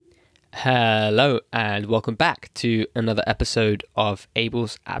Hello and welcome back to another episode of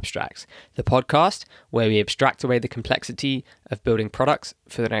Abel's Abstracts, the podcast where we abstract away the complexity of building products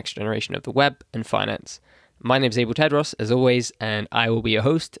for the next generation of the web and finance. My name is Abel Tedros, as always, and I will be your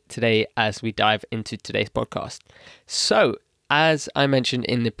host today as we dive into today's podcast. So, as I mentioned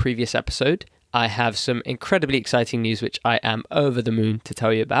in the previous episode, I have some incredibly exciting news which I am over the moon to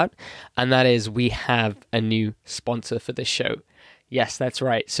tell you about, and that is we have a new sponsor for this show. Yes, that's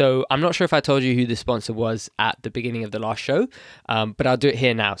right. So I'm not sure if I told you who the sponsor was at the beginning of the last show, but I'll do it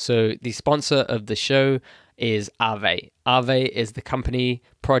here now. So the sponsor of the show is Aave. Aave is the company,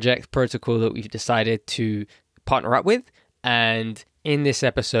 project, protocol that we've decided to partner up with. And in this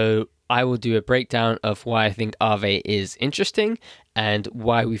episode, I will do a breakdown of why I think Aave is interesting and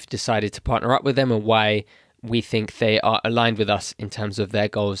why we've decided to partner up with them and why we think they are aligned with us in terms of their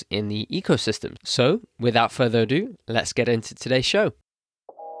goals in the ecosystem. So, without further ado, let's get into today's show.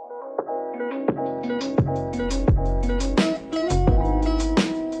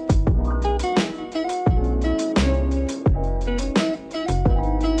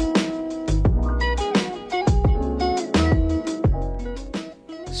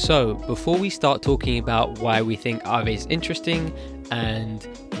 So, before we start talking about why we think Aave is interesting and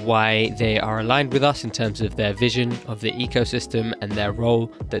why they are aligned with us in terms of their vision of the ecosystem and their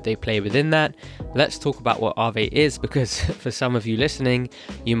role that they play within that, let's talk about what Aave is, because for some of you listening,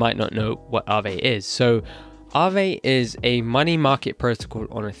 you might not know what Aave is. So Aave is a money market protocol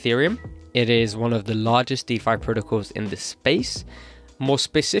on Ethereum. It is one of the largest DeFi protocols in the space. More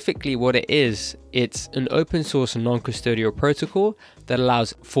specifically, what it is, it's an open source non-custodial protocol that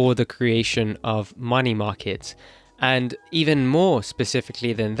allows for the creation of money markets. And even more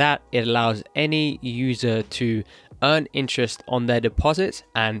specifically than that, it allows any user to earn interest on their deposits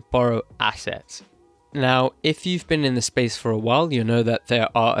and borrow assets. Now, if you've been in the space for a while, you know that there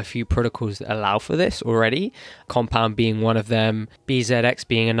are a few protocols that allow for this already. Compound being one of them, BZX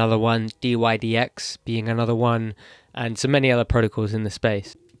being another one, DYDX being another one, and so many other protocols in the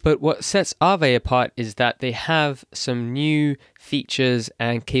space. But what sets Aave apart is that they have some new features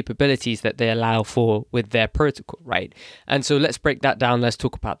and capabilities that they allow for with their protocol, right? And so let's break that down. Let's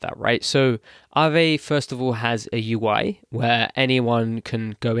talk about that, right? So Aave, first of all, has a UI where anyone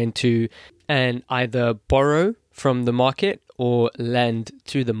can go into and either borrow from the market or lend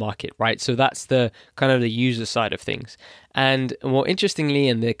to the market, right? So that's the kind of the user side of things. And more interestingly,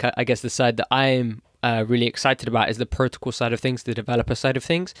 and I guess the side that I'm really excited about is the protocol side of things, the developer side of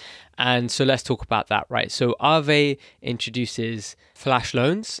things. And so let's talk about that, right? So Aave introduces flash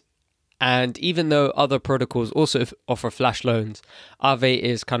loans. And even though other protocols also offer flash loans, Aave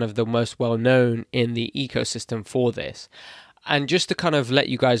is kind of the most well-known in the ecosystem for this. And just to kind of let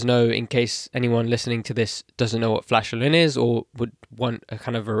you guys know, in case anyone listening to this doesn't know what flash loan is or would want a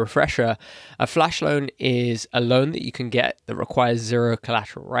kind of a refresher, a flash loan is a loan that you can get that requires zero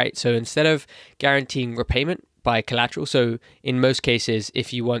collateral, right? So instead of guaranteeing repayment by collateral, so in most cases,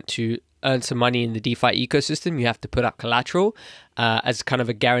 if you want to earn some money in the DeFi ecosystem, you have to put up collateral as kind of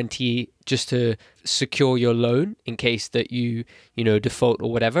a guarantee just to secure your loan in case that you default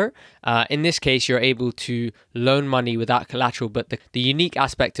or whatever. In this case, you're able to loan money without collateral, but the unique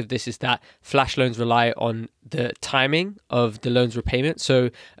aspect of this is that flash loans rely on the timing of the loan's repayment.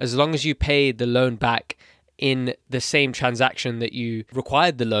 So as long as you pay the loan back in the same transaction that you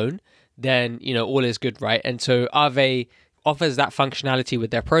required the loan, then all is good, right? And so Aave offers that functionality with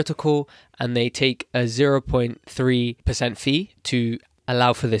their protocol, and they take a 0.3% fee to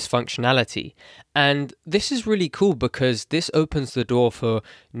allow for this functionality. And this is really cool because this opens the door for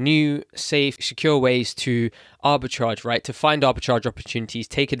new, safe, secure ways to arbitrage, right? To find arbitrage opportunities,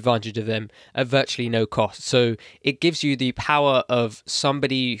 take advantage of them at virtually no cost. So it gives you the power of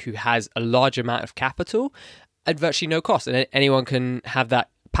somebody who has a large amount of capital at virtually no cost, and anyone can have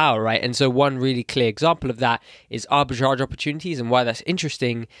that power, right? And so one really clear example of that is arbitrage opportunities. And why that's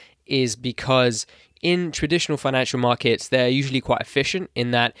interesting is because in traditional financial markets, they're usually quite efficient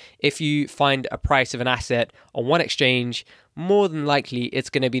in that if you find a price of an asset on one exchange, more than likely it's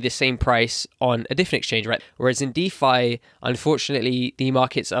going to be the same price on a different exchange, right? Whereas in DeFi, unfortunately, the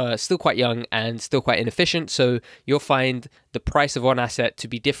markets are still quite young and still quite inefficient. So you'll find the price of one asset to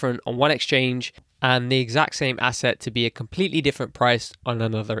be different on one exchange and the exact same asset to be a completely different price on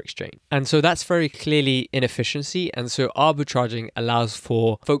another exchange. And so that's very clearly inefficiency. And so arbitraging allows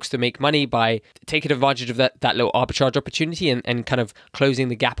for folks to make money by taking advantage of that little arbitrage opportunity and kind of closing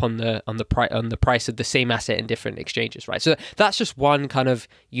the gap on the price of the same asset in different exchanges, right? So that's just one kind of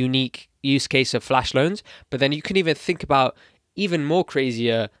unique use case of flash loans. But then you can even think about even more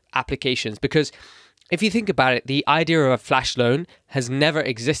crazier applications, because if you think about it, the idea of a flash loan has never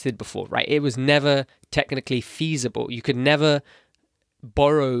existed before, right? It was never technically feasible. You could never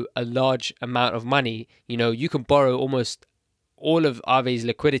borrow a large amount of money. You can borrow almost all of Aave's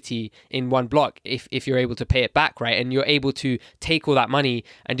liquidity in one block if you're able to pay it back, right? And you're able to take all that money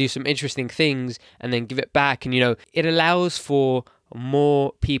and do some interesting things and then give it back. And, it allows for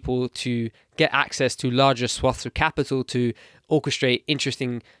more people to get access to larger swaths of capital to orchestrate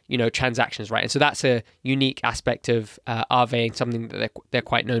interesting, transactions, right? And so that's a unique aspect of Aave and something that they're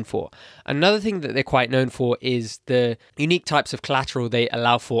quite known for. Another thing that they're quite known for is the unique types of collateral they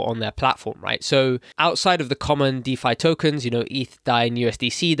allow for on their platform, right? So outside of the common DeFi tokens, ETH, DAI, and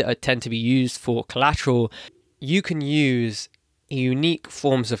USDC that tend to be used for collateral, you can use unique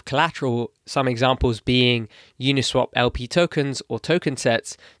forms of collateral, some examples being Uniswap LP tokens or token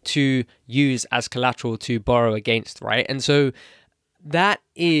sets to use as collateral to borrow against, right? And so that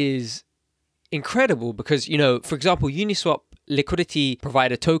is incredible because, for example, Uniswap liquidity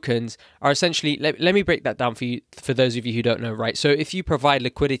provider tokens are essentially, let me break that down for you, for those of you who don't know, right? So if you provide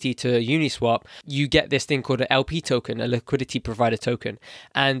liquidity to Uniswap, you get this thing called an LP token, a liquidity provider token.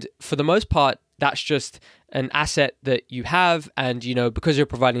 And for the most part, that's just an asset that you have, and because you're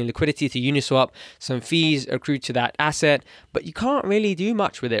providing liquidity to Uniswap, some fees accrue to that asset, but you can't really do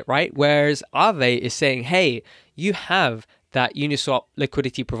much with it, right? Whereas Aave is saying, hey, you have that Uniswap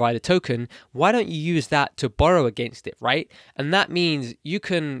liquidity provider token, why don't you use that to borrow against it, right? And that means you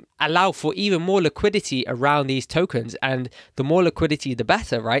can allow for even more liquidity around these tokens, and the more liquidity, the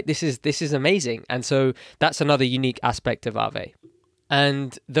better, right? This is amazing. And so that's another unique aspect of Aave.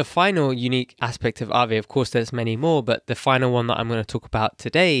 And the final unique aspect of Aave, of course, there's many more, but the final one that I'm going to talk about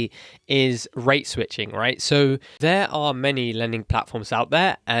today is rate switching, right? So there are many lending platforms out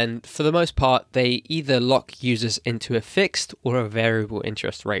there, and for the most part, they either lock users into a fixed or a variable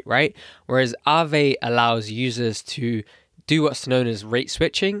interest rate, right? Whereas Aave allows users to do what's known as rate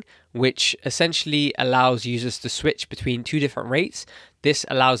switching, which essentially allows users to switch between two different rates. This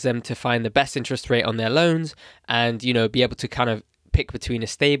allows them to find the best interest rate on their loans and, be able to kind of pick between a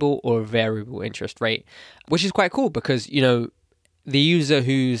stable or a variable interest rate, which is quite cool because, the user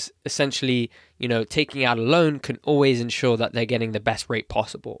who's essentially, taking out a loan can always ensure that they're getting the best rate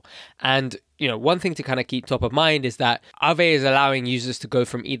possible. And, one thing to kind of keep top of mind is that Aave is allowing users to go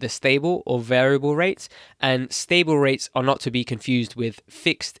from either stable or variable rates, and stable rates are not to be confused with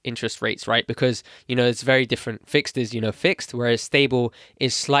fixed interest rates, right? Because, it's very different. Fixed is, fixed, whereas stable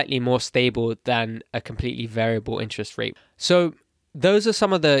is slightly more stable than a completely variable interest rate. So those are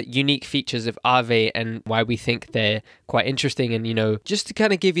some of the unique features of Aave and why we think they're quite interesting. And, just to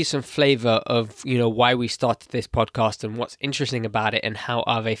kind of give you some flavor of, why we started this podcast and what's interesting about it and how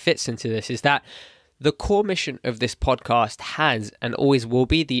Aave fits into this is that the core mission of this podcast has and always will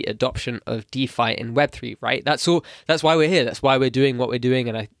be the adoption of DeFi in Web3, right? That's all. That's why we're here. That's why we're doing what we're doing.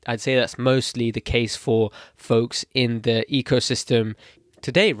 And I'd say that's mostly the case for folks in the ecosystem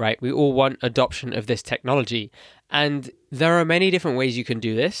today, right? We all want adoption of this technology. And there are many different ways you can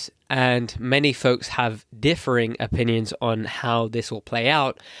do this, and many folks have differing opinions on how this will play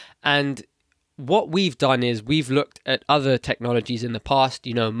out. And what we've done is we've looked at other technologies in the past,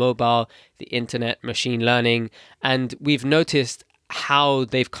 mobile, the internet, machine learning, and we've noticed how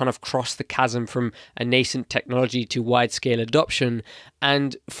they've kind of crossed the chasm from a nascent technology to wide-scale adoption.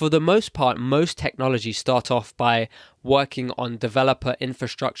 And for the most part, most technologies start off by working on developer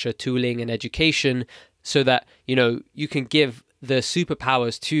infrastructure, tooling, and education so that, you can give the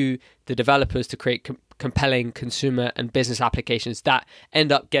superpowers to the developers to create compelling consumer and business applications that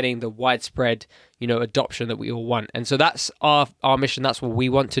end up getting the widespread, adoption that we all want. And so that's our mission. That's what we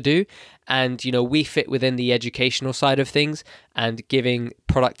want to do. And, we fit within the educational side of things and giving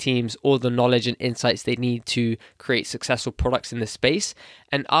product teams all the knowledge and insights they need to create successful products in this space.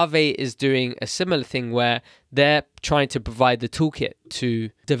 And Aave is doing a similar thing where they're trying to provide the toolkit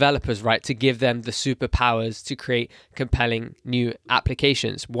to developers, right, to give them the superpowers to create compelling new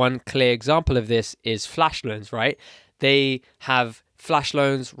applications. One clear example of this is Flash loans, right? They have Flash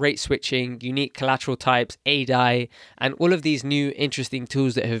loans, rate switching, unique collateral types, ADI, and all of these new interesting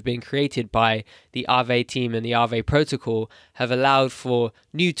tools that have been created by the Aave team and the Aave protocol have allowed for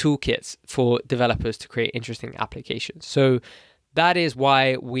new toolkits for developers to create interesting applications. So that is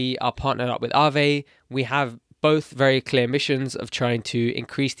why we are partnered up with Aave. We have both very clear missions of trying to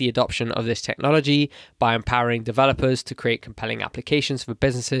increase the adoption of this technology by empowering developers to create compelling applications for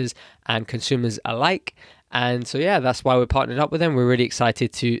businesses and consumers alike. And so, that's why we're partnered up with them. We're really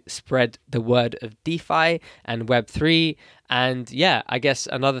excited to spread the word of DeFi and Web3. And I guess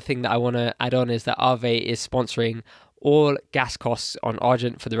another thing that I want to add on is that Aave is sponsoring all gas costs on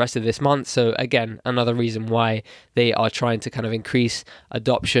Argent for the rest of this month. So again, another reason why they are trying to kind of increase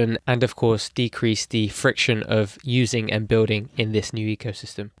adoption and of course decrease the friction of using and building in this new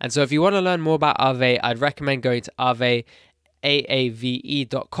ecosystem. And so if you want to learn more about Aave, I'd recommend going to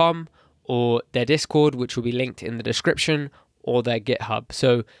aave.com or their Discord, which will be linked in the description, or their GitHub.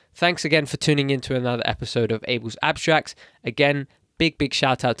 So thanks again for tuning in to another episode of Abel's Abstracts. Again, big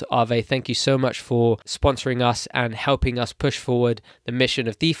shout out to Aave. Thank you so much for sponsoring us and helping us push forward the mission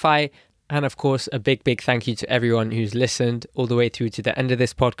of DeFi. And of course, a big thank you to everyone who's listened all the way through to the end of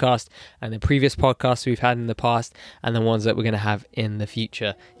this podcast and the previous podcasts we've had in the past and the ones that we're going to have in the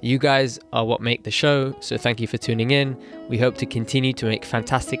future. You guys are what make the show, so thank you for tuning in. We hope to continue to make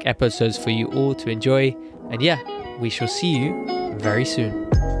fantastic episodes for you all to enjoy. And yeah, we shall see you very soon.